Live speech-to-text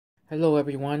Hello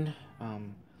everyone.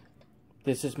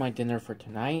 This is my dinner for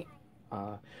tonight.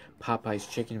 Popeye's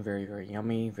chicken, very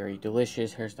yummy, very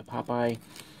delicious. Here's the Popeye.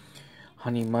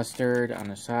 Honey mustard on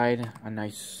the side. A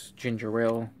nice ginger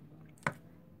ale.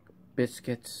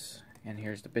 Biscuits. And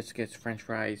here's the biscuits, french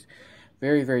fries.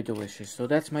 Very delicious. So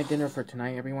that's my dinner for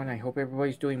tonight, everyone. I hope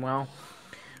everybody's doing well.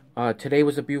 Today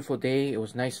was a beautiful day. It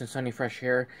was nice and sunny, fresh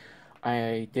air.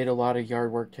 I did a lot of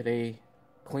yard work today.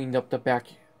 Cleaned up the back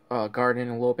garden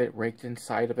a little bit, raked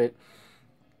inside of it,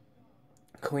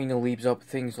 clean the leaves up,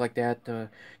 things like that.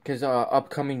 Because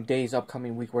upcoming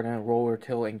week, we're gonna roller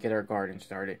till and get our garden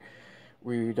started.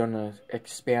 We're gonna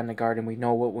expand the garden. We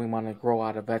know what we want to grow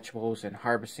out of vegetables and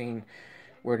harvesting.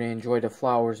 We're gonna enjoy the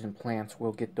flowers and plants.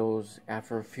 We'll get those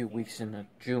after a few weeks in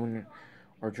June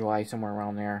or July, somewhere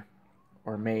around there,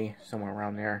 or May, somewhere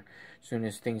around there. As soon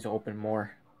as things open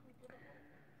more.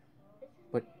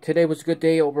 But today was a good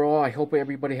day overall. I hope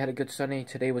everybody had a good Sunday.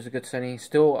 Today was a good Sunday.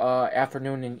 Still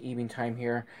afternoon and evening time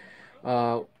here.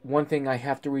 One thing I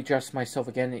have to readjust myself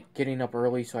again, getting up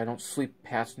early so I don't sleep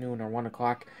past noon or 1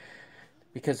 o'clock.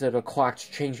 Because of the clocks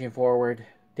changing forward.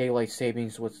 Daylight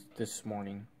savings was this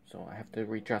morning. So I have to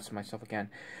readjust myself again.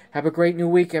 Have a great new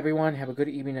week, everyone. Have a good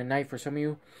evening and night for some of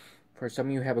you. For some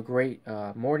of you, have a great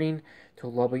morning. To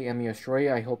lovely Emmy,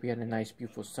 Australia. I hope you had a nice,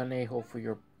 beautiful Sunday. Hopefully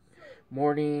your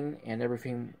morning and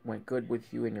everything went good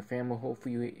with you and your family.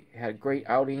 Hopefully you had great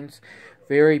outings.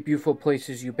 Very beautiful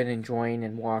places you've been enjoying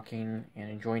and walking and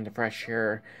enjoying the fresh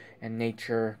air and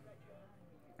nature,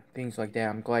 things like that.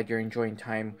 I'm glad you're enjoying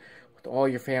time with all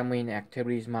your family and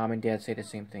activities. Mom and Dad say the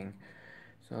same thing.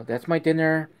 So that's my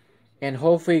dinner, and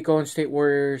hopefully Golden State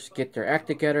Warriors get their act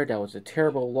together. That was a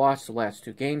terrible loss the last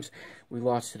 2 games. We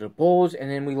lost to the Bulls,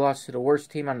 and then we lost to the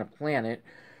worst team on the planet,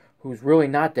 who's really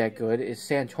not that good, is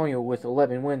San Antonio with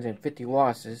 11 wins and 50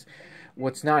 losses.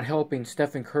 What's not helping,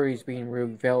 Stephen Curry is being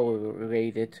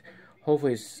reevaluated.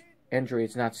 Hopefully his injury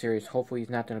is not serious. Hopefully he's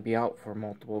not going to be out for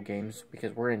multiple games,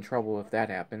 because we're in trouble if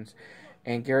that happens.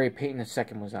 And Gary Payton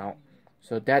II was out.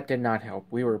 So that did not help.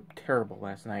 We were terrible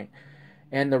last night.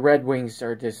 And the Red Wings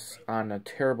are just on a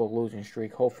terrible losing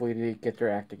streak. Hopefully they get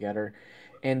their act together.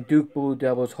 And Duke Blue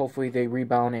Devils, hopefully they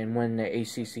rebound and win the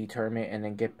ACC tournament and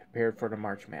then get prepared for the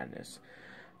March Madness.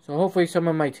 So hopefully some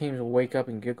of my teams will wake up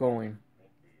and get going.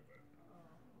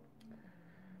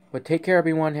 But take care,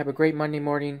 everyone. Have a great Monday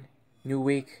morning, new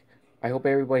week. I hope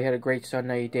everybody had a great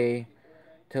Sunday day.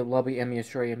 To lovely Emmy,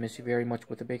 Australia, miss you very much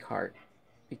with a big heart.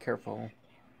 Be careful.